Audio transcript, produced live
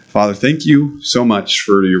Father, thank you so much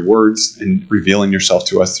for your words and revealing yourself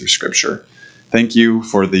to us through Scripture. Thank you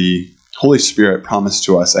for the Holy Spirit promised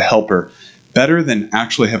to us, a helper, better than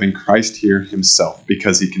actually having Christ here himself,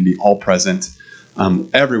 because he can be all present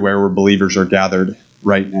everywhere where believers are gathered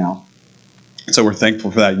right now. So we're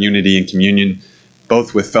thankful for that unity and communion,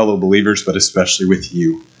 both with fellow believers, but especially with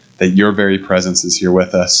you, that your very presence is here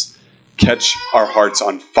with us. Catch our hearts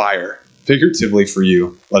on fire, figuratively for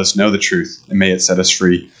you. Let us know the truth, and may it set us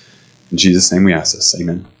free. In Jesus' name we ask this.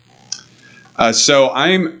 Amen. Is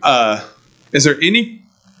there any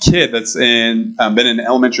kid that's been in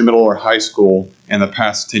elementary, middle, or high school in the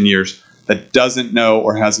past 10 years that doesn't know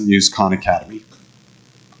or hasn't used Khan Academy?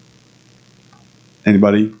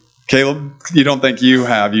 Anybody? Caleb, you don't think you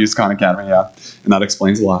have used Khan Academy? Yeah, and that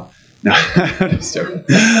explains a lot. No, just joking.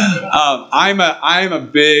 I'm a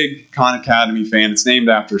big Khan Academy fan. It's named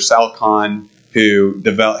after Sal Khan, who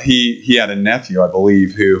developed. He had a nephew, I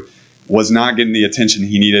believe, who was not getting the attention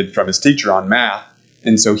he needed from his teacher on math,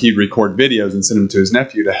 and so he'd record videos and send them to his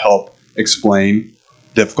nephew to help explain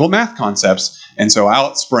difficult math concepts. And so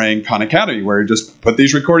out sprang Khan Academy, where he just put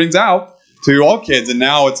these recordings out to all kids, and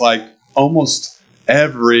now it's like almost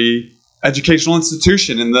every educational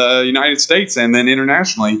institution in the United States and then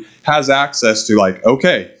internationally has access to, like,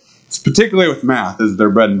 okay, it's particularly with math is their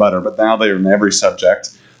bread and butter, but now they're in every subject.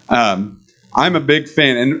 I'm a big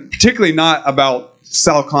fan, and particularly not about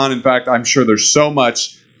Sal Khan. In fact, I'm sure there's so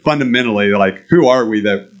much fundamentally, like, who are we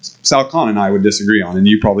that Sal Khan and I would disagree on, and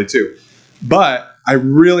you probably too. But I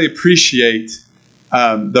really appreciate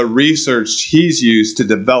the research he's used to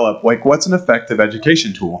develop, like, what's an effective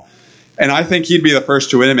education tool. And I think he'd be the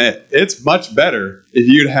first to admit it's much better if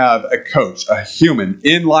you'd have a coach, a human,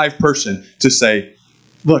 in-live person to say,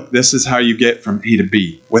 look, this is how you get from A to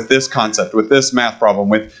B with this concept, with this math problem,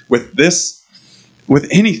 with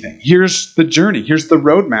anything. Here's the journey. Here's the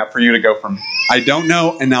roadmap for you to go from I don't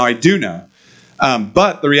know and now I do know.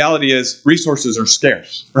 But the reality is resources are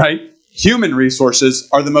scarce, right? Human resources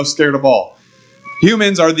are the most scared of all.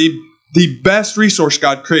 Humans are the best resource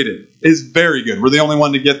God created. Is very good. We're the only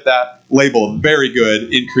one to get that label of very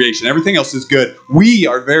good in creation. Everything else is good. We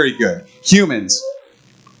are very good. Humans.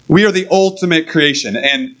 We are the ultimate creation.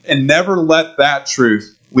 And never let that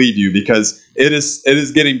truth leave you, because it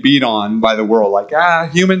is getting beat on by the world. Like,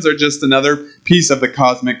 humans are just another piece of the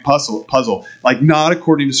cosmic puzzle. Like, not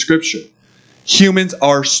according to Scripture. Humans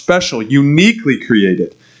are special, uniquely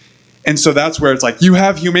created. And so that's where it's like, you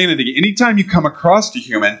have humanity. Anytime you come across a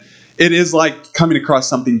human, it is like coming across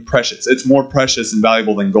something precious. It's more precious and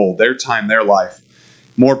valuable than gold. Their time, their life,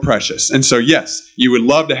 more precious. And so, yes, you would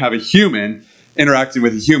love to have a human interacting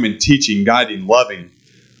with a human, teaching, guiding, loving,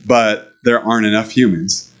 but there aren't enough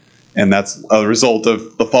humans. And that's a result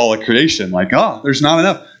of the fall of creation. Like, there's not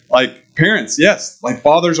enough. Like, parents, yes, like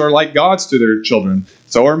fathers are like gods to their children.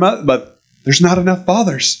 So are mothers, but there's not enough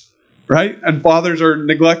fathers, right? And fathers are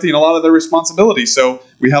neglecting a lot of their responsibilities. So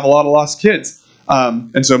we have a lot of lost kids.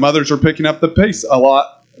 And so mothers are picking up the pace a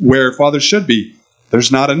lot where fathers should be.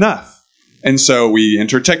 There's not enough. And so we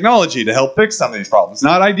enter technology to help fix some of these problems.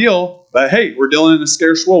 Not ideal, but hey, we're dealing in a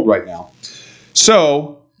scarce world right now.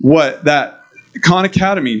 So what that Khan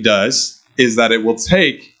Academy does is that it will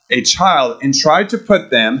take a child and try to put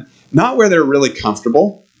them not where they're really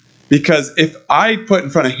comfortable. Because if I put in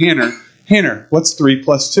front of Hanner, what's 3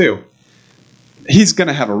 plus 2? He's going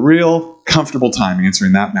to have a real comfortable time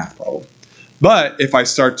answering that math problem. But if I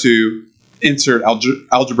start to insert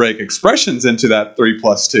algebraic expressions into that 3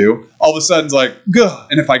 plus 2, all of a sudden it's like, gah.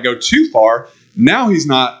 And if I go too far, now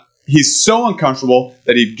he's so uncomfortable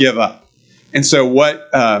that he'd give up. And so what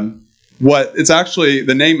it's actually,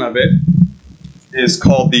 the name of it is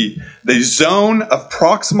called the zone of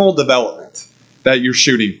proximal development that you're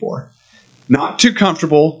shooting for. Not too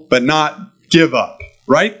comfortable, but not give up.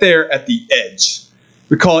 Right there at the edge.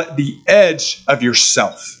 We call it the edge of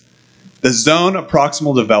yourself. The zone of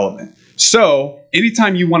proximal development. So,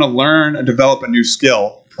 anytime you want to learn and develop a new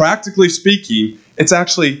skill, practically speaking, it's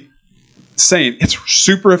actually saying it's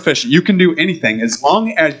super efficient. You can do anything as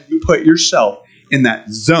long as you put yourself in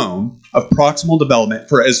that zone of proximal development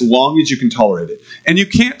for as long as you can tolerate it. And you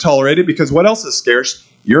can't tolerate it because what else is scarce?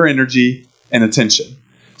 Your energy and attention.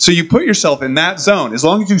 So you put yourself in that zone. As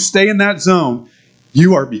long as you stay in that zone,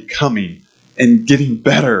 you are becoming and getting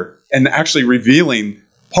better and actually revealing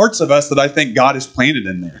parts of us that I think God has planted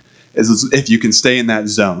in there, is if you can stay in that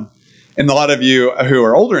zone. And a lot of you who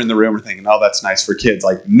are older in the room are thinking, that's nice for kids.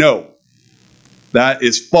 Like, no, that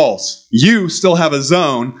is false. You still have a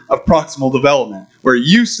zone of proximal development where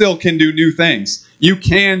you still can do new things. You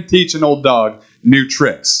can teach an old dog new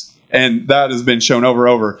tricks. And that has been shown over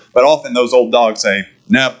and over. But often those old dogs say,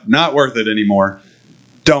 nope, not worth it anymore.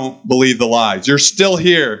 Don't believe the lies. You're still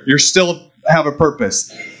here. You still have a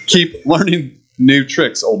purpose. Keep learning new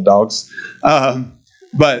tricks, old dogs.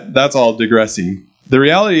 But that's all digressing. The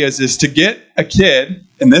reality is to get a kid,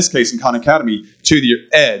 in this case in Khan Academy, to the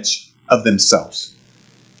edge of themselves.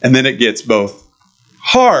 And then it gets both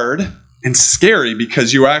hard and scary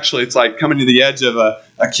because it's like coming to the edge of a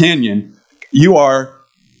canyon. You are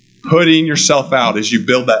putting yourself out as you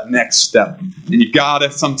build that next step. And you got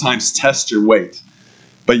to sometimes test your weight.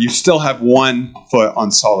 But you still have one foot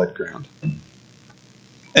on solid ground.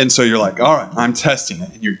 And so you're like, all right, I'm testing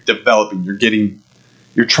it. And you're developing.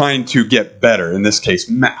 You're trying to get better. In this case,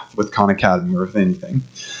 math with Khan Academy or with anything.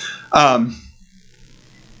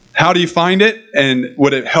 How do you find it? And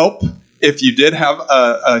would it help if you did have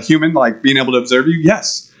a human like being able to observe you?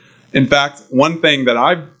 Yes. In fact, one thing that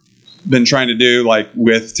I've been trying to do, like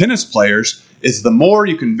with tennis players, is the more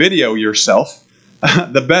you can video yourself,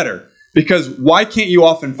 the better. Because why can't you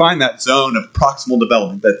often find that zone of proximal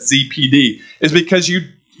development, that ZPD? Is because you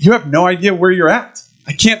have no idea where you're at.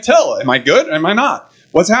 I can't tell. Am I good? Am I not?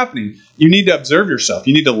 What's happening? You need to observe yourself.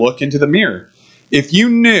 You need to look into the mirror. If you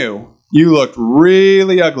knew you looked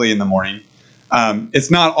really ugly in the morning,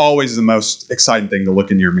 it's not always the most exciting thing to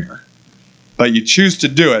look in your mirror. But you choose to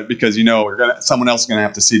do it because you know someone else is going to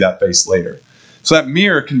have to see that face later. So that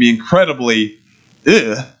mirror can be incredibly,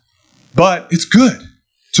 but it's good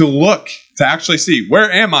to look, to actually see, where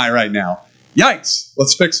am I right now? Yikes,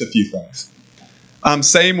 let's fix a few things.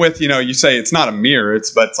 Same with, you say it's not a mirror,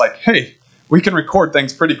 but it's like, hey, we can record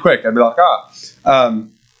things pretty quick. I'd be like,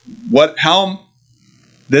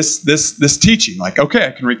 this teaching, like, okay,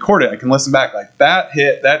 I can record it, I can listen back, like that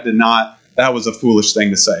hit, that did not, that was a foolish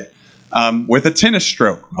thing to say. With a tennis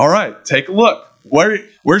stroke, all right, take a look.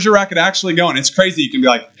 Where's your racket actually going? It's crazy. You can be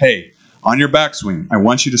like, hey, on your backswing, I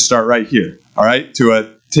want you to start right here, all right, to a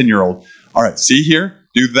 10-year-old. All right, see here,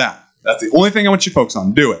 do that. That's the only thing I want you to focus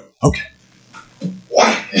on. Do it. Okay. What?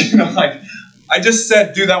 I just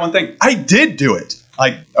said do that one thing. I did do it.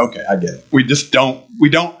 Like, okay, I get it. We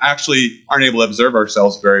don't actually aren't able to observe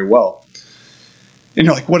ourselves very well. And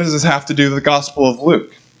you're like, what does this have to do with the Gospel of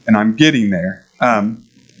Luke? And I'm getting there.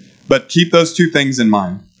 But keep those two things in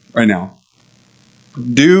mind right now.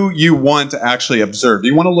 Do you want to actually observe? Do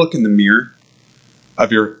you want to look in the mirror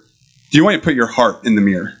do you want to put your heart in the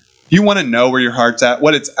mirror? Do you want to know where your heart's at?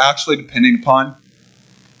 What it's actually depending upon?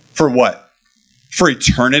 For what? For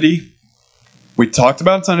eternity? We talked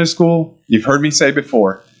about it in Sunday school. You've heard me say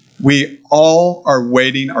before. We all are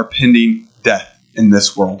waiting our pending death in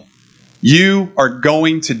this world. You are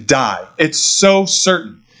going to die. It's so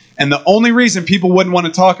certain. And the only reason people wouldn't want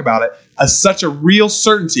to talk about it as such a real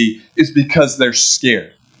certainty is because they're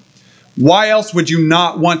scared. Why else would you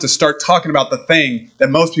not want to start talking about the thing that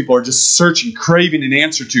most people are just searching, craving an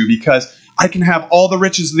answer to? Because I can have all the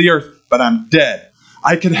riches of the earth, but I'm dead.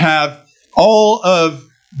 I can have all of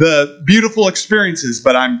the beautiful experiences,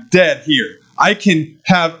 but I'm dead here. I can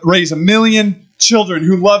raise 1 million children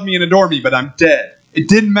who love me and adore me, but I'm dead. It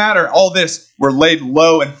didn't matter. All this, we're laid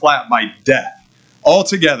low and flat by death.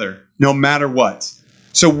 Altogether, no matter what.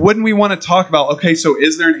 So wouldn't we want to talk about, okay, so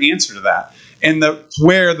is there an answer to that? And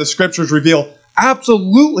where the scriptures reveal,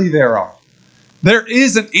 absolutely there are. There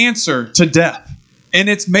is an answer to death. And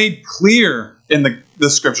it's made clear in the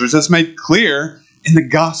scriptures. It's made clear in the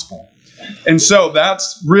gospel. And so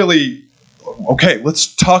that's really, okay,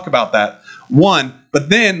 let's talk about that. One, but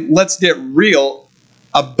then let's get real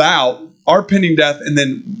about our pending death and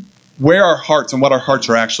then where our hearts and what our hearts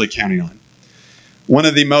are actually counting on. One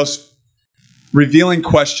of the most revealing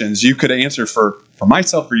questions you could answer for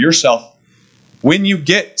myself, for yourself, when you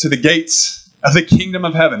get to the gates of the kingdom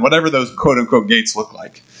of heaven, whatever those quote-unquote gates look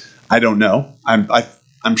like. I don't know.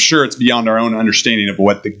 I'm sure it's beyond our own understanding of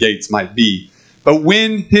what the gates might be. But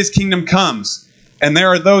when his kingdom comes, and there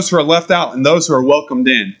are those who are left out and those who are welcomed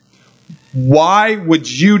in, why would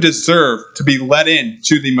you deserve to be let in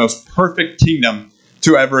to the most perfect kingdom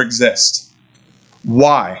to ever exist?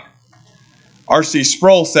 Why? R.C.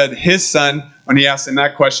 Sproul said his son, when he asked him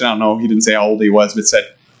that question, I don't know, he didn't say how old he was, but said,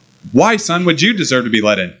 why, son, would you deserve to be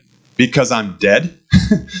let in? Because I'm dead?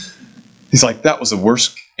 He's like, that was the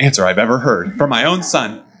worst answer I've ever heard from my own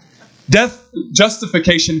son. Death,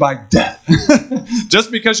 justification by death.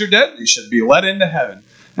 Just because you're dead, you should be let into heaven.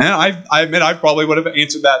 And I admit I probably would have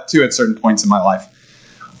answered that too at certain points in my life.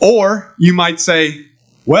 Or you might say,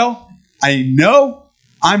 well, I know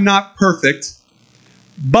I'm not perfect,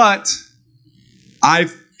 but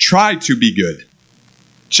I've tried to be good.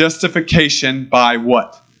 Justification by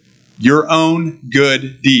what? Your own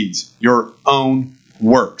good deeds, your own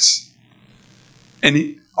works.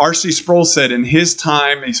 And R.C. Sproul said in his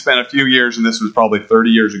time, he spent a few years, and this was probably 30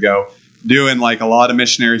 years ago, doing like a lot of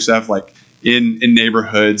missionary stuff, like in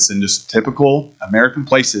neighborhoods and just typical American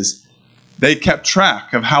places. They kept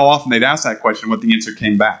track of how often they'd ask that question, what the answer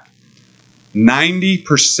came back.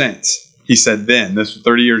 90%, he said then, this was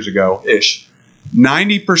 30 years ago-ish,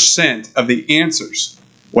 90% of the answers,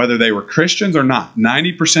 whether they were Christians or not,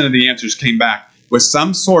 90% of the answers came back with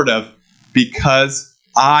some sort of, because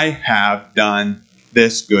I have done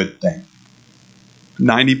this good thing.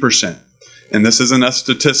 90%. And this isn't a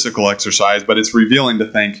statistical exercise, but it's revealing to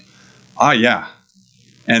think, yeah.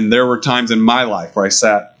 And there were times in my life where I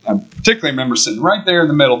particularly remember sitting right there in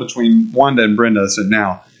the middle between Wanda and Brenda, sitting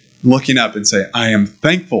now, looking up and say, I am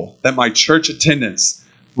thankful that my church attendance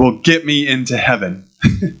will get me into heaven.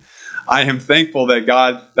 I am thankful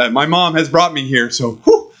that my mom has brought me here, so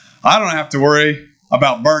I don't have to worry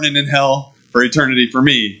about burning in hell for eternity for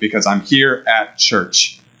me because I'm here at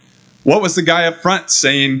church. What was the guy up front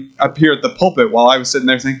saying up here at the pulpit while I was sitting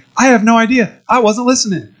there saying, I have no idea. I wasn't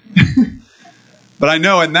listening. But I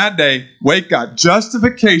know in that day, Wake got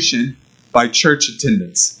justification by church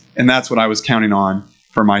attendance. And that's what I was counting on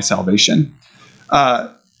for my salvation.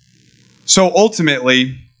 So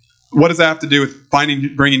ultimately, what does that have to do with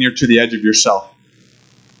bringing you to the edge of yourself?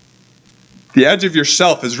 The edge of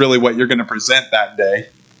yourself is really what you're going to present that day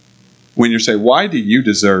when you say, why do you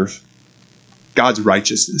deserve God's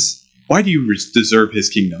righteousness? Why do you deserve His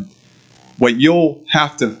kingdom? What you'll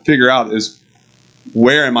have to figure out is,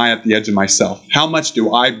 where am I at the edge of myself? How much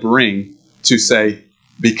do I bring to say,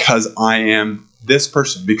 because I am this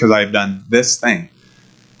person, because I have done this thing,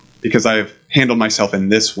 because I have handled myself in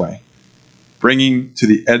this way? Bringing to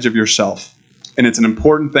the edge of yourself. And it's an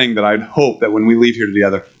important thing that I'd hope that when we leave here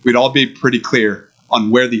together, we'd all be pretty clear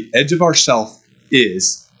on where the edge of ourself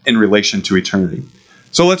is in relation to eternity.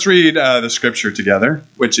 So let's read the scripture together,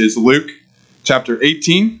 which is Luke chapter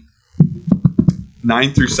 18,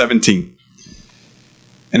 9 through 17.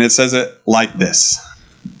 And it says it like this.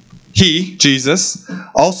 He, Jesus,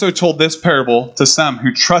 also told this parable to some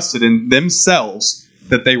who trusted in themselves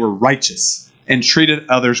that they were righteous and treated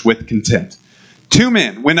others with contempt. 2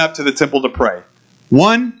 men went up to the temple to pray.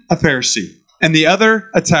 One, a Pharisee, and the other,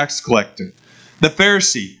 a tax collector. The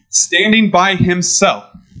Pharisee, standing by himself,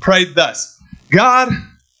 prayed thus, God,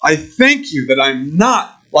 I thank you that I'm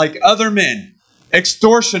not like other men,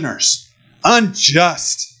 extortioners,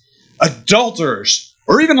 unjust, adulterers,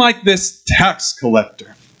 or even like this tax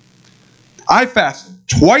collector. I fast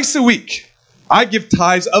twice a week. I give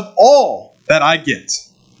tithes of all that I get.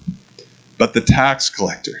 But the tax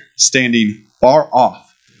collector, standing far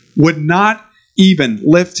off, would not even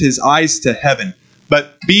lift his eyes to heaven,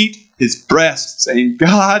 but beat his breast, saying,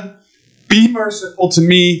 God, be merciful to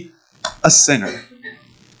me, a sinner.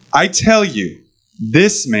 I tell you,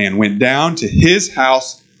 this man went down to his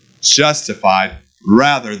house justified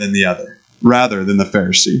rather than the other, rather than the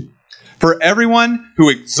Pharisee. For everyone who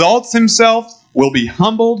exalts himself will be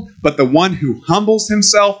humbled, but the one who humbles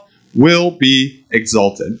himself will be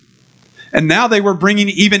exalted. And now they were bringing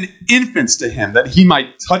even infants to him, that he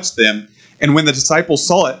might touch them. And when the disciples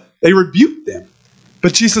saw it, they rebuked them.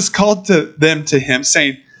 But Jesus called them to him,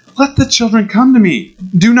 saying, Let the children come to me.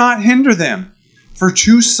 Do not hinder them. For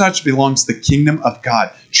to such belongs the kingdom of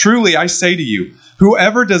God. Truly, I say to you,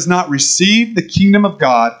 whoever does not receive the kingdom of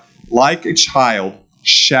God like a child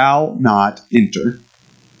shall not enter.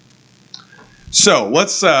 So,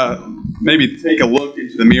 let's maybe take a look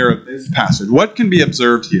into the mirror of this passage. What can be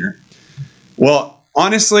observed here? Well,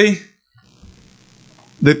 honestly,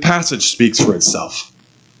 the passage speaks for itself.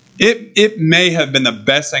 It may have been the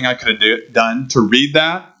best thing I could have done to read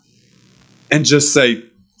that and just say,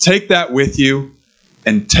 take that with you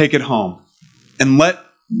and take it home. And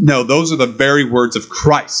those are the very words of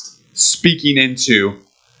Christ speaking into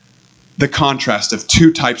the contrast of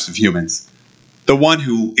 2 types of humans. The one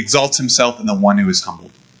who exalts himself and the one who is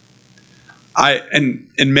humbled. And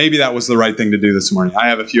maybe that was the right thing to do this morning. I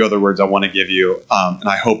have a few other words I want to give you, and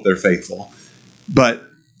I hope they're faithful. But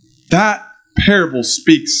that parable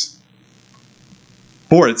speaks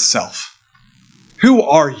for itself. Who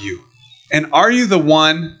are you? And are you the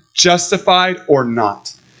one justified or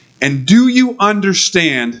not? And do you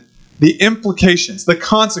understand the implications, the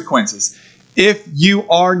consequences, if you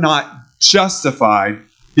are not justified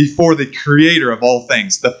before the Creator of all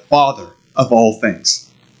things, the Father of all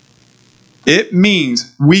things? It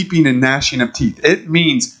means weeping and gnashing of teeth. It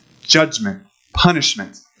means judgment,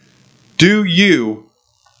 punishment. Do you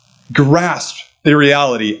grasp the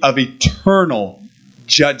reality of eternal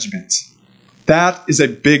judgment? That is a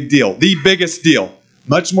big deal. The biggest deal.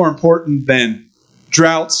 Much more important than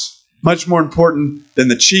droughts, much more important than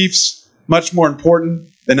the chiefs, much more important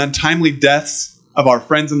than untimely deaths of our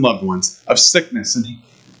friends and loved ones, of sickness and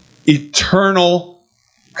eternal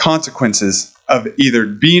consequences of either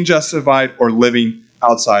being justified or living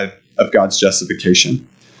outside of God's justification.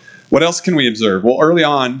 What else can we observe? Well, early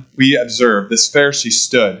on, we observed this Pharisee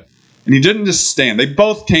stood, and he didn't just stand. They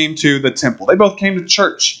both came to the temple. They both came to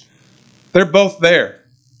church. They're both there.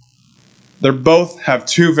 They both have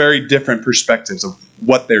two very different perspectives of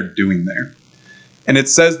what they're doing there. And it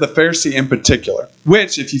says the Pharisee in particular,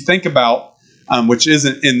 which, if you think about, which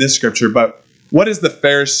isn't in this scripture, but what is the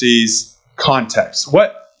Pharisee's context?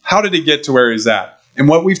 How did he get to where he's at? And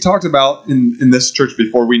what we've talked about in this church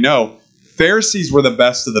before, we know Pharisees were the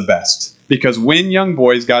best of the best. Because when young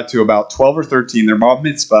boys got to about 12 or 13, their bar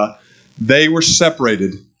mitzvah, they were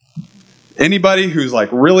separated. Anybody who's like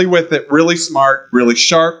really with it, really smart, really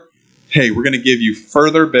sharp, hey, we're going to give you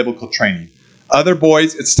further biblical training. Other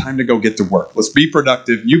boys, it's time to go get to work. Let's be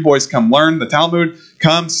productive. You boys come learn the Talmud,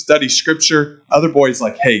 come study scripture. Other boys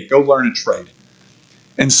like, hey, go learn a trade.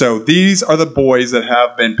 And so these are the boys that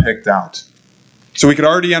have been picked out. So we could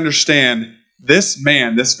already understand this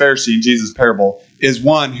man, this Pharisee in Jesus' parable, is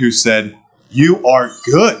one who said, you are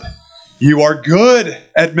good. You are good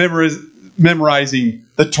at memorizing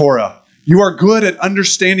the Torah. You are good at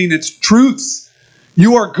understanding its truths.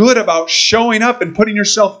 You are good about showing up and putting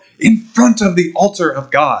yourself in front of the altar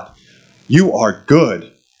of God. You are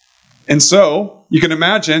good. And so you can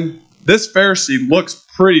imagine this Pharisee looks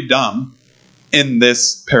pretty dumb in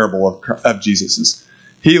this parable of Jesus's.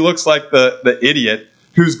 He looks like the idiot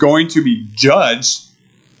who's going to be judged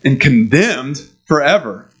and condemned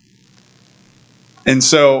forever. And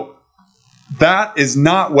so that is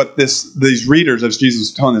not what these readers, as Jesus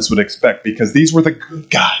was telling us, would expect, because these were the good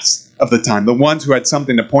guys of the time, the ones who had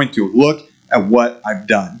something to point to. Look at what I've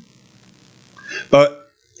done.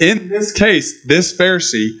 But in this case, this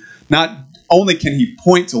Pharisee, not only can he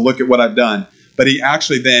point to look at what I've done, but he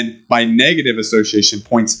actually then, by negative association,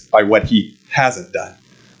 points by what he hasn't done.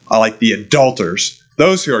 Like the adulterers,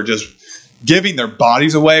 those who are just giving their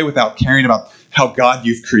bodies away without caring about how, God,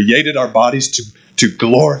 you've created our bodies to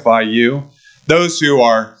glorify you. Those who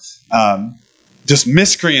are just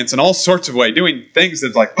miscreants in all sorts of ways, doing things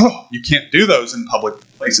that's like, oh, you can't do those in public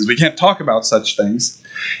places. We can't talk about such things.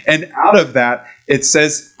 And out of that, it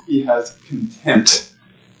says he has contempt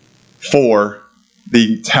for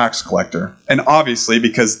the tax collector. And obviously,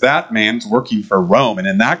 because that man's working for Rome, and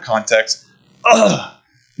in that context,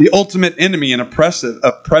 the ultimate enemy and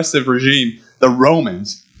oppressive regime, the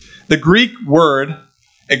Romans. The Greek word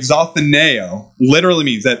exotheneo literally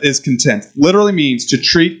means, that is contempt, literally means to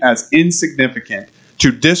treat as insignificant,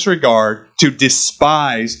 to disregard, to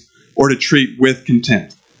despise, or to treat with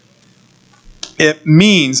contempt. It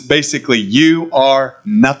means basically you are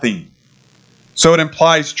nothing. So it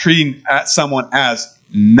implies treating someone as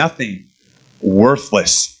nothing,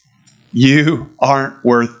 worthless. You aren't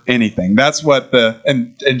worth anything. That's what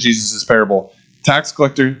in Jesus' parable, tax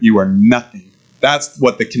collector, you are nothing. That's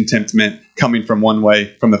what the contempt meant, coming from one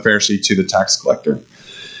way, from the Pharisee to the tax collector.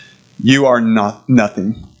 You are not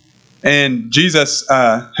nothing. And Jesus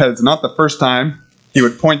has not the first time he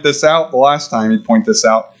would point this out. The last time he'd point this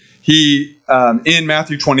out, he in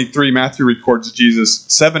Matthew 23, Matthew records Jesus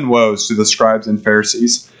 7 woes to the scribes and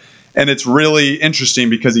Pharisees. And it's really interesting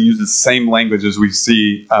because he uses the same language as we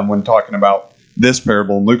see when talking about this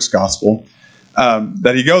parable in Luke's gospel.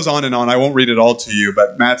 That he goes on and on. I won't read it all to you,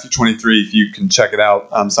 but Matthew 23, if you can check it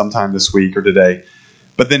out sometime this week or today.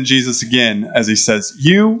 But then Jesus again, as he says,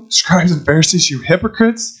 you scribes and Pharisees, you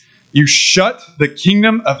hypocrites, you shut the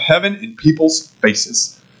kingdom of heaven in people's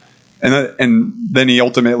faces. And then he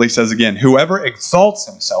ultimately says again, whoever exalts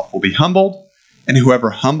himself will be humbled, and whoever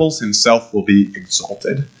humbles himself will be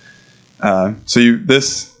exalted.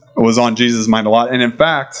 This was on Jesus' mind a lot. And in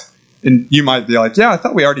fact, and you might be like, yeah, I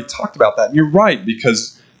thought we already talked about that. And you're right,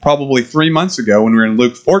 because probably 3 months ago when we were in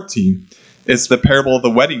Luke 14, it's the parable of the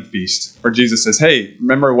wedding feast, where Jesus says, hey,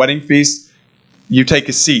 remember a wedding feast? You take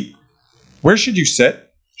a seat. Where should you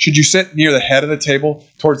sit? Should you sit near the head of the table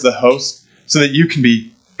towards the host so that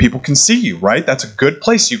people can see you, right? That's a good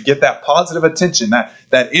place. You get that positive attention,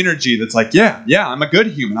 that energy that's like, yeah, I'm a good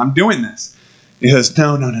human. I'm doing this. He says,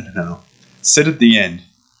 no. Sit at the end.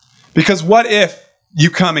 Because what if you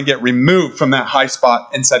come and get removed from that high spot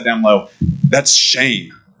and set down low? That's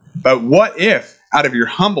shame. But what if, out of your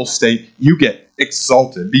humble state, you get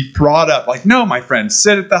exalted, be brought up? Like, no, my friend,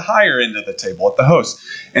 sit at the higher end of the table, at the host.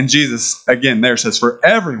 And Jesus, again, there says, for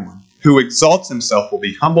everyone who exalts himself will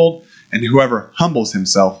be humbled, and whoever humbles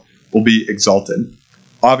himself will be exalted.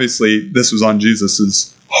 Obviously, this was on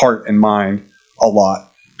Jesus' heart and mind a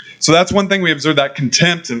lot. So that's one thing we observe, that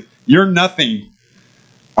contempt of you're nothing,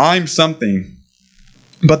 I'm something.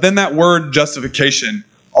 But then that word justification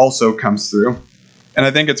also comes through. And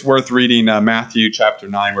I think it's worth reading Matthew chapter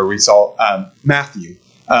 9, where we saw Matthew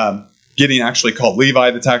getting actually called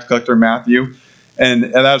Levi, the tax collector, Matthew. And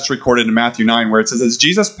that's recorded in Matthew 9, where it says, as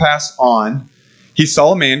Jesus passed on, he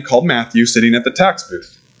saw a man called Matthew sitting at the tax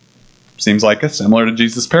booth. Seems like it's similar to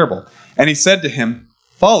Jesus' parable. And he said to him,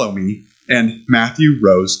 follow me. And Matthew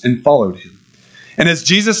rose and followed him. And as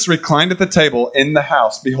Jesus reclined at the table in the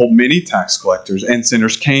house, behold, many tax collectors and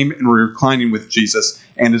sinners came and were reclining with Jesus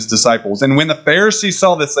and his disciples. And when the Pharisees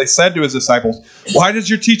saw this, they said to his disciples, why does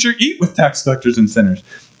your teacher eat with tax collectors and sinners?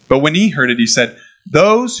 But when he heard it, he said,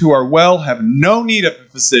 those who are well have no need of a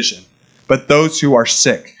physician, but those who are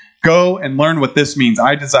sick. Go and learn what this means.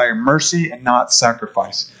 I desire mercy and not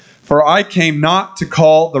sacrifice. For I came not to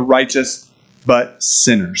call the righteous, but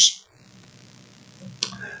sinners.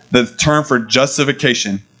 The term for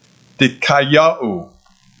justification, dikaiou,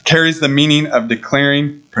 carries the meaning of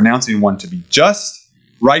declaring, pronouncing one to be just,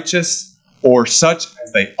 righteous, or such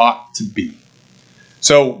as they ought to be.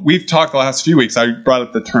 So we've talked the last few weeks, I brought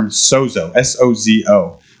up the term sozo,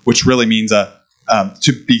 S-O-Z-O, which really means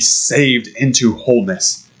to be saved into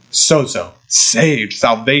wholeness. Sozo, saved,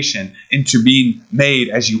 salvation, into being made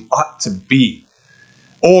as you ought to be.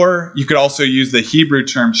 Or you could also use the Hebrew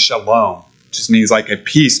term shalom. Just means like a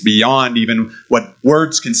peace beyond even what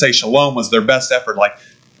words can say. Shalom was their best effort. Like,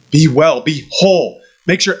 be well, be whole.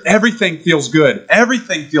 Make sure everything feels good.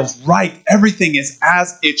 Everything feels right. Everything is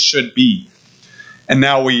as it should be. And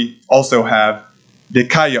now we also have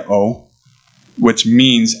dikaiou, which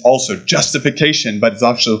means also justification, but it's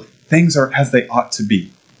also things are as they ought to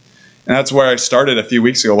be. And that's where I started a few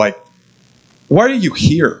weeks ago. Like, why are you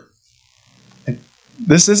here?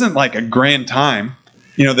 This isn't like a grand time.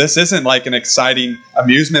 This isn't like an exciting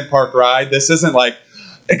amusement park ride. This isn't like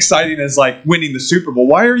exciting as like winning the Super Bowl.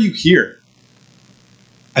 Why are you here?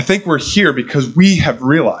 I think we're here because we have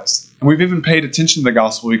realized, and we've even paid attention to the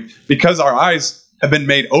gospel, because our eyes have been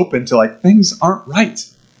made open to like things aren't right.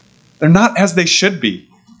 They're not as they should be.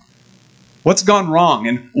 What's gone wrong?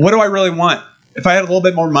 And what do I really want? If I had a little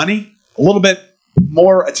bit more money, a little bit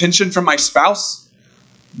more attention from my spouse,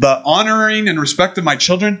 the honoring and respect of my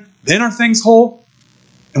children, then are things whole?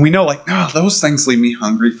 And we know, like, no, those things leave me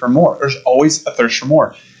hungry for more. There's always a thirst for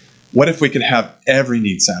more. What if we could have every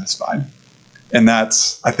need satisfied? And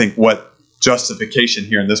that's, I think, what justification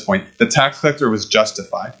here in this point. The tax collector was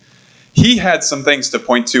justified. He had some things to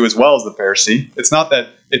point to as well as the Pharisee. It's not that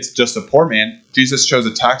it's just a poor man. Jesus chose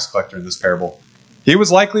a tax collector in this parable. He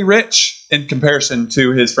was likely rich in comparison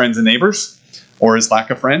to his friends and neighbors, or his lack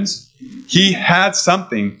of friends. He had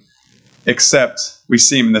something, except we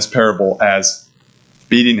see him in this parable as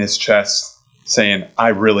beating his chest, saying, I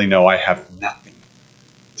really know I have nothing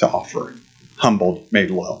to offer. Humbled,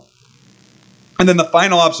 made low. And then the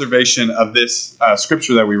final observation of this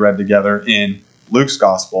scripture that we read together in Luke's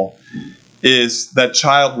gospel is that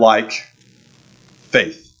childlike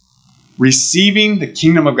faith. Receiving the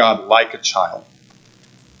kingdom of God like a child.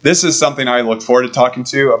 This is something I look forward to talking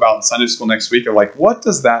to about in Sunday school next week. Of like, what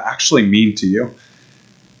does that actually mean to you?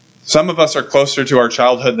 Some of us are closer to our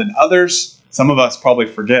childhood than others. Some of us probably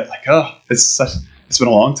forget, like, it's been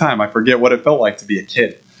a long time. I forget what it felt like to be a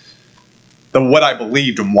kid. What I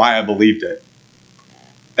believed and why I believed it.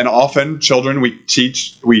 And often children we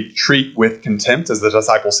treat with contempt, as the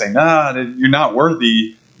disciples say, nah, you're not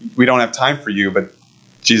worthy. We don't have time for you. But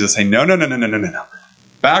Jesus saying, no.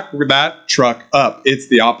 Back that truck up. It's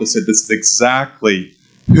the opposite. This is exactly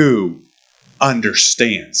who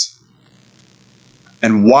understands.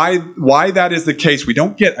 And why that is the case, we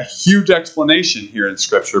don't get a huge explanation here in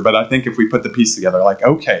Scripture, but I think if we put the piece together, like,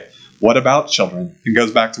 okay, what about children? It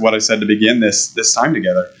goes back to what I said to begin this time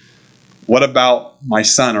together. What about my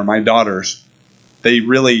son or my daughters? They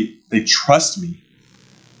trust me.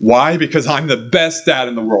 Why? Because I'm the best dad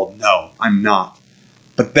in the world. No, I'm not.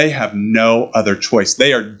 But they have no other choice.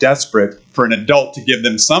 They are desperate for an adult to give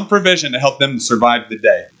them some provision to help them survive the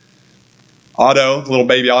day. Otto, little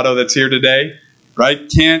baby Otto that's here today,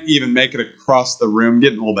 right? Can't even make it across the room.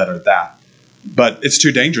 Getting a little better at that. But it's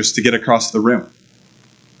too dangerous to get across the room.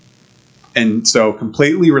 And so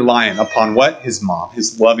completely reliant upon what? His mom,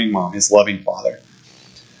 his loving father.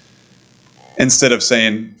 Instead of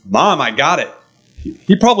saying, Mom, I got it.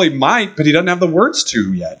 He probably might, but he doesn't have the words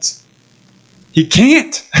to yet. He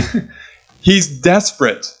can't. He's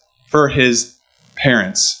desperate for his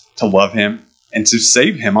parents to love him and to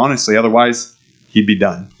save him, honestly. Otherwise, he'd be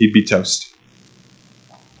done. He'd be toast.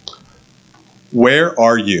 Where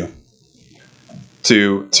are you?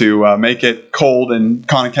 to make it cold in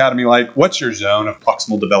Khan Academy, like, what's your zone of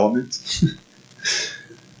proximal development?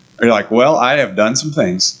 Or you're like, well, I have done some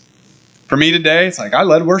things. For me today, it's like, I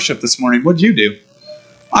led worship this morning. What'd you do?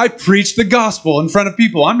 I preached the gospel in front of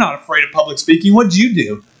people. I'm not afraid of public speaking. What'd you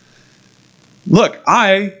do? Look,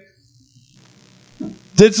 I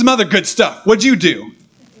did some other good stuff. What'd you do?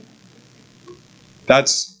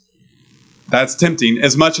 That's tempting.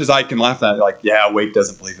 As much as I can laugh at it, like, yeah, Wake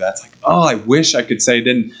doesn't believe that. It's like, oh, I wish I could say it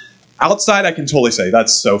didn't. Outside, I can totally say,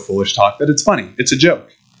 that's so foolish talk that it's funny. It's a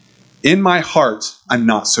joke. In my heart, I'm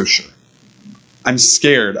not so sure. I'm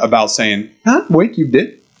scared about saying, huh, Wake, you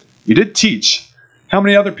did teach. How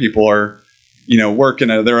many other people are, working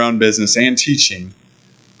at their own business and teaching?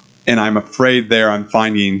 And I'm afraid there I'm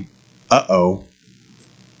finding, I've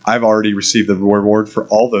already received the reward for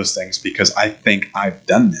all those things because I think I've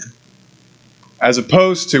done them. As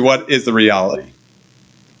opposed to what is the reality.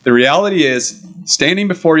 The reality is standing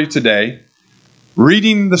before you today,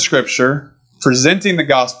 reading the scripture, presenting the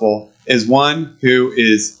gospel is one who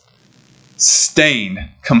is stained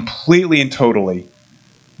completely and totally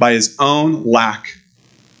by his own lack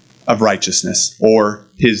of righteousness, or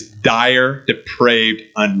his dire, depraved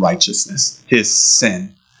unrighteousness, his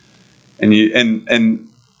sin. And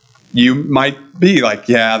you might be like,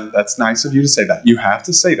 yeah, that's nice of you to say that. You have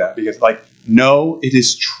to say that because, no, it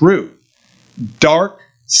is true. Dark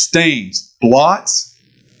stains, blots,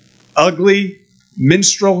 ugly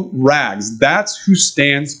menstrual rags. That's who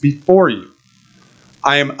stands before you.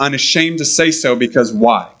 I am unashamed to say so because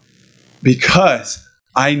why? Because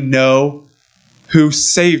I know who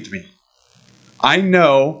saved me. I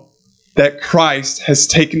know that Christ has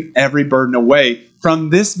taken every burden away from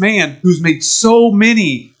this man who's made so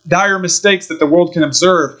many dire mistakes that the world can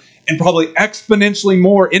observe, and probably exponentially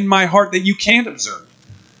more in my heart that you can't observe.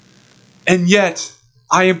 And yet,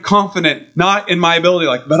 I am confident, not in my ability,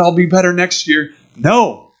 but I'll be better next year.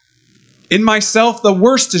 No. In myself, the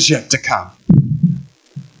worst is yet to come.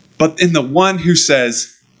 But in the one who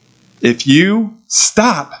says, if you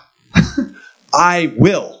stop, I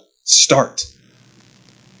will start.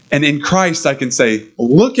 And in Christ, I can say,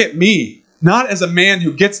 look at me, not as a man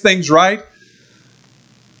who gets things right,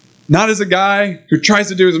 not as a guy who tries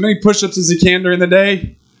to do as many push-ups as he can during the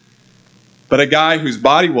day, but a guy whose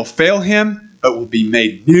body will fail him, but will be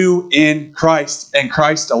made new in Christ and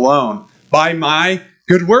Christ alone. By my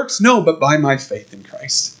good works? No, but by my faith in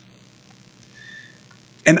Christ.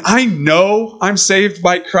 And I know I'm saved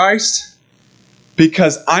by Christ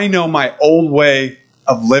because I know my old way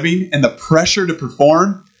of living and the pressure to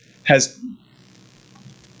perform has,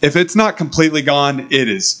 if it's not completely gone, it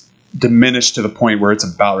is diminished to the point where it's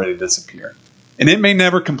about ready to disappear. And it may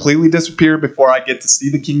never completely disappear before I get to see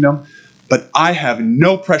the kingdom, but I have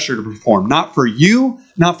no pressure to perform. Not for you,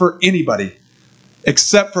 not for anybody,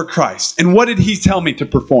 except for Christ. And what did he tell me to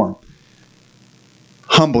perform?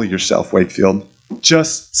 Humble yourself, Wakefield.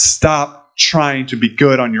 Just stop trying to be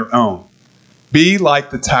good on your own. Be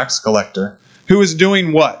like the tax collector, who is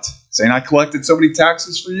doing what? Saying, I collected so many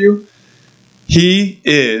taxes for you. He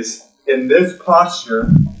is, in this posture,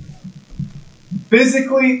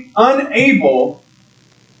 physically unable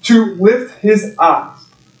to lift his eyes.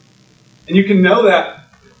 And you can know that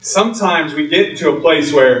sometimes we get to a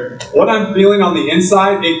place where what I'm feeling on the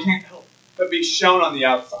inside, it can't help but be shown on the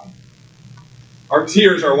outside. Our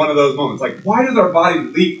tears are one of those moments. Why does our body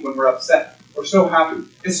leak when we're upset or so happy?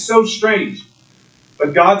 It's so strange.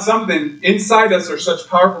 But God, something inside us are such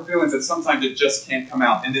powerful feelings that sometimes it just can't come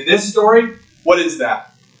out. And in this story, what is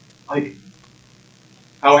that?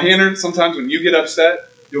 How Hannah, sometimes when you get upset,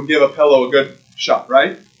 you'll give a pillow a good shot,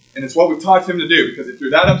 right? And it's what we've taught him to do, because if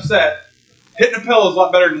you're that upset, hitting a pillow is a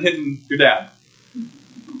lot better than hitting your dad.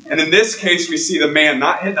 And in this case, we see the man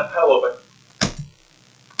not hitting a pillow, but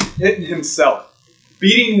hitting himself,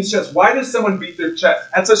 beating his chest. Why does someone beat their chest?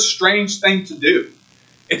 That's a strange thing to do.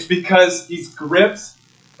 It's because he's gripped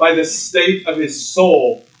by the state of his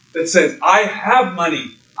soul that says, I have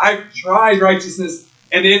money, I've tried righteousness,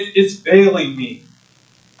 and it is failing me.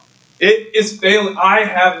 It is failing. I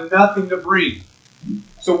have nothing to bring.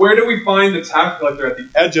 So where do we find the tax collector? At the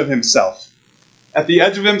edge of himself. At the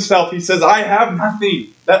edge of himself, he says, I have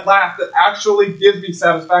nothing that lasts, that actually gives me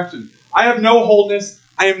satisfaction. I have no wholeness.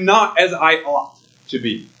 I am not as I ought to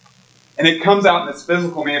be. And it comes out in this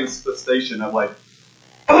physical manifestation of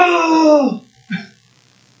oh,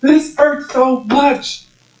 this hurts so much.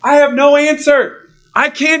 I have no answer. I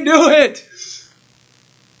can't do it.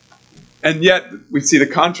 And yet, we see the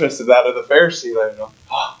contrast of that of the Pharisee.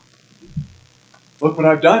 Look what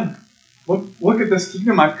I've done. Look at this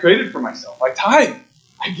kingdom I've created for myself. I tithe.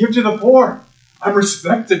 I give to the poor. I'm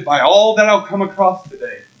respected by all that I'll come across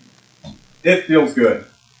today. It feels good.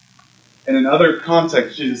 And in other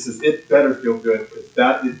contexts, Jesus says, it better feel good, because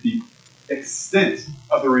that is the extent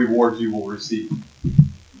of the rewards you will receive.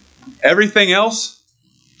 Everything else,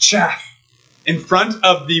 chaff. In front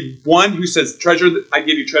of the one who says, treasure, I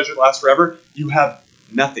give you treasure that lasts forever, you have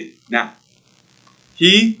nothing now.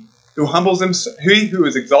 He who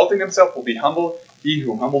is exalting himself will be humbled. He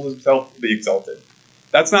who humbles himself will be exalted.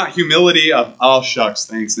 That's not humility of, oh, shucks,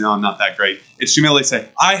 thanks, no, I'm not that great. It's humility to say,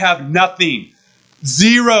 I have nothing,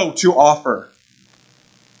 zero to offer.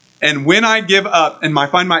 And when I give up and I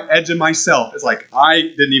find my edge in myself, it's like I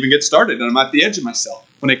didn't even get started and I'm at the edge of myself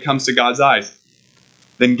when it comes to God's eyes.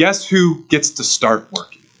 Then guess who gets to start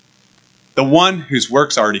working? The one whose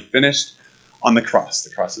work's already finished on the cross.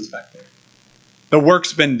 The cross is back there. The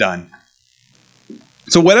work's been done.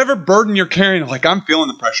 So whatever burden you're carrying, like I'm feeling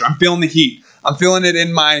the pressure, I'm feeling the heat, I'm feeling it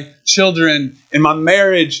in my children, in my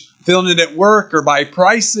marriage, feeling it at work or by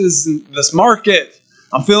prices in this market.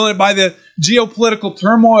 I'm feeling it by the geopolitical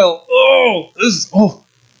turmoil.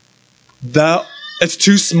 It's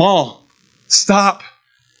too small. Stop.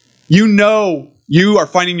 You know you are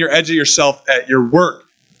finding your edge of yourself at your work,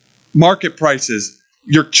 market prices,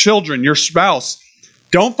 your children, your spouse.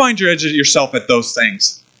 Don't find your edge of yourself at those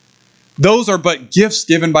things. Those are but gifts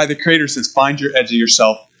given by the Creator. Says, find your edge of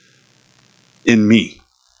yourself in me,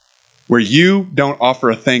 where you don't offer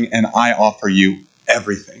a thing and I offer you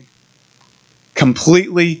everything.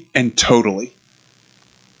 Completely and totally.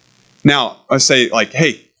 Now, I say like,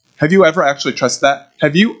 hey, have you ever actually trusted that?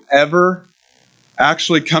 Have you ever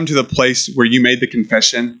actually come to the place where you made the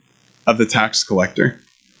confession of the tax collector?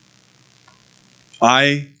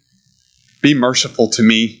 Be merciful to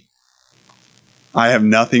me. I have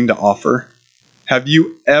nothing to offer. Have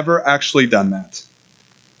you ever actually done that?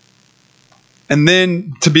 And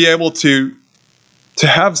then to be able to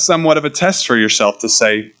have somewhat of a test for yourself to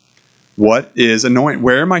say, what is annoying?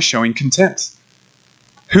 Where am I showing contempt?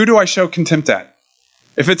 Who do I show contempt at?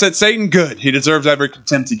 If it's at Satan, good. He deserves every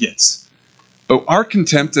contempt he gets. But my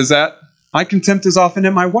contempt is often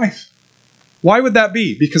at my wife. Why would that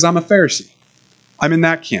be? Because I'm a Pharisee. I'm in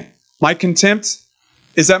that camp. My contempt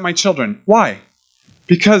is at my children. Why?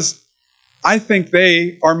 Because I think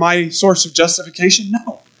they are my source of justification?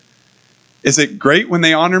 No. Is it great when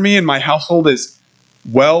they honor me and my household is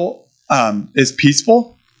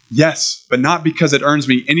peaceful? Yes, but not because it earns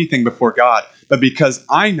me anything before God, but because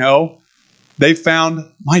I know they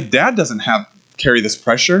found my dad doesn't carry this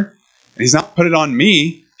pressure, and he's not put it on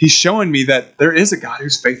me. He's showing me that there is a God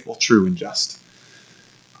who's faithful, true, and just,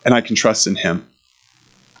 and I can trust in him.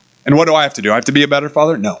 And what do I have to do? I have to be a better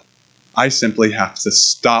father? No. I simply have to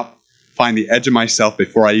stop, find the edge of myself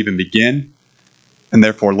before I even begin, and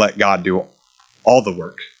therefore let God do all the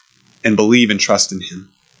work and believe and trust in him.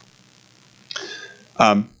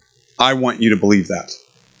 I want you to believe that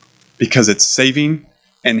because it's saving,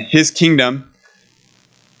 and his kingdom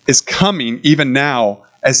is coming even now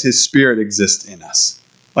as his Spirit exists in us.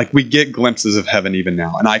 Like we get glimpses of heaven even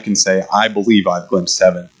now, and I can say, I believe I've glimpsed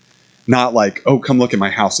heaven. Not like, oh, come look at my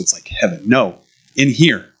house. It's like heaven. No, in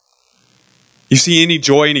here. You see any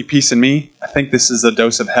joy, any peace in me? I think this is a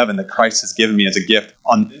dose of heaven that Christ has given me as a gift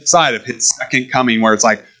on this side of his second coming, where it's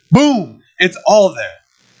like, boom, it's all there.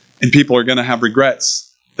 And people are going to have regrets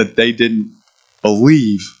that they didn't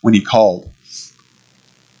believe when he called.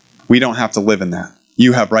 We don't have to live in that.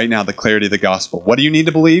 You have right now the clarity of the gospel. What do you need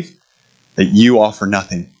to believe? That you offer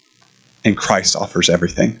nothing and Christ offers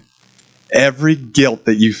everything. Every guilt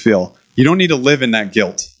that you feel, you don't need to live in that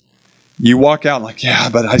guilt. You walk out like, yeah,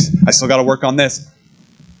 but I still got to work on this.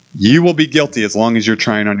 You will be guilty as long as you're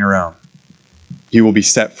trying on your own. You will be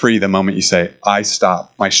set free the moment you say, I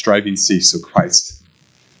stop, my striving cease, so Christ's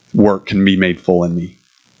work can be made full in me.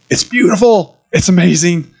 It's beautiful. It's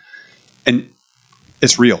amazing. And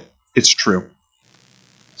it's real. It's true.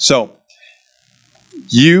 So,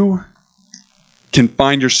 you can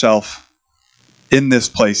find yourself in this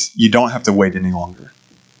place. You don't have to wait any longer.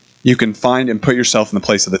 You can find and put yourself in the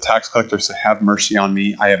place of the tax collector. So have mercy on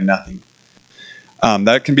me. I have nothing.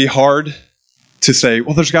 That can be hard to say,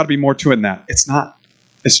 well, there's got to be more to it than that. It's not.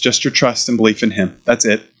 It's just your trust and belief in him. That's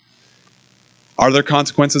it. Are there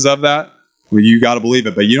consequences of that? Well, you got to believe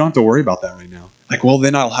it, but you don't have to worry about that right now. Like, well,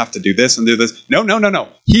 then I'll have to do this and do this. No.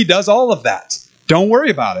 He does all of that. Don't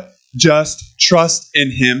worry about it. Just trust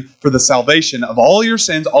in him for the salvation of all your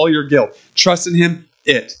sins, all your guilt. Trust in him,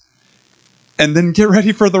 and then get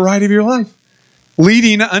ready for the ride of your life.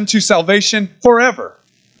 Leading unto salvation forever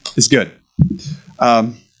is good.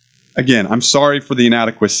 Again, I'm sorry for the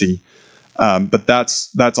inadequacy, but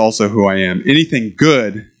that's also who I am. Anything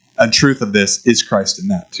good a truth of this is Christ in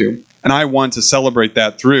that too. And I want to celebrate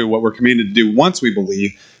that through what we're commanded to do once we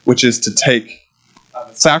believe, which is to take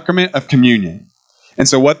the sacrament of communion. And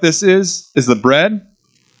so what this is the bread.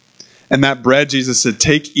 And that bread, Jesus said,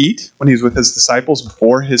 take, eat, when he was with his disciples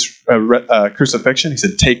before his crucifixion. He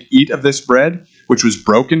said, take, eat of this bread, which was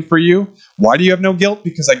broken for you. Why do you have no guilt?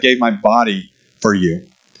 Because I gave my body for you.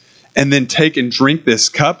 And then take and drink this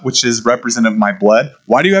cup, which is representative of my blood.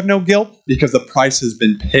 Why do you have no guilt? Because the price has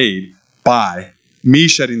been paid by me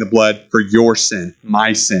shedding the blood for your sin,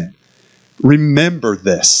 my sin. Remember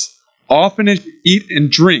this. Often as you eat and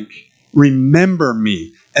drink, remember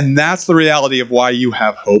me. And that's the reality of why you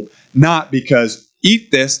have hope. Not because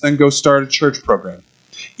eat this, then go start a church program.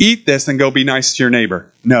 Eat this, then go be nice to your neighbor.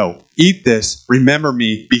 No, eat this, remember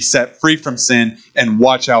me, be set free from sin, and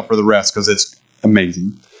watch out for the rest because it's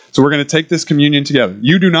amazing. So we're going to take this communion together.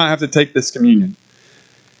 You do not have to take this communion.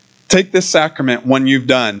 Take this sacrament when you've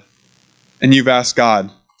done and you've asked God,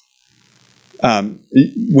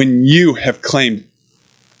 when you have claimed,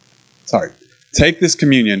 take this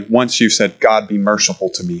communion once you've said, God, be merciful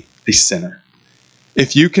to me, a sinner.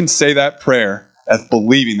 If you can say that prayer as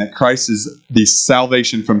believing that Christ is the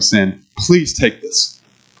salvation from sin, please take this.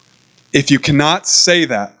 If you cannot say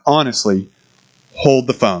that, honestly, hold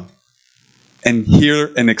the phone and hear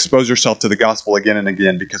and expose yourself to the gospel again and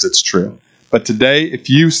again because it's true. But today, if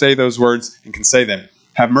you say those words and can say them,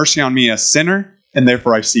 have mercy on me, a sinner, and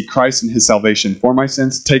therefore I see Christ and his salvation for my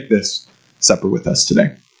sins, take this supper with us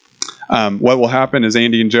today. What will happen is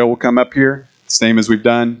Andy and Joe will come up here, same as we've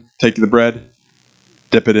done, take the bread,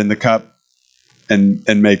 dip it in the cup,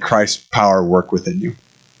 and may Christ's power work within you.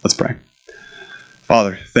 Let's pray.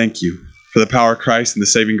 Father, thank you for the power of Christ and the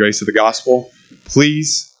saving grace of the gospel.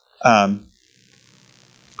 Please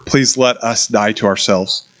let us die to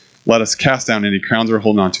ourselves. Let us cast down any crowns we're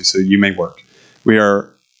holding on to so you may work. We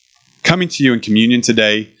are coming to you in communion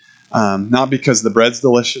today, not because the bread's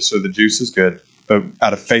delicious or the juice is good, but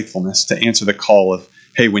out of faithfulness to answer the call of,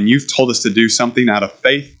 hey, when you've told us to do something out of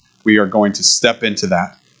faith, we are going to step into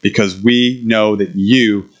that because we know that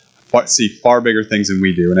you see far bigger things than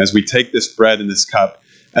we do. And as we take this bread and this cup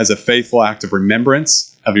as a faithful act of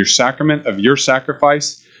remembrance of your sacrament, of your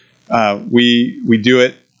sacrifice, we do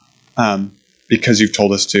it because you've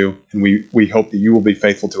told us to. And we hope that you will be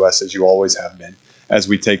faithful to us as you always have been as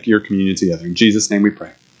we take your communion together. In Jesus' name we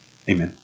pray. Amen.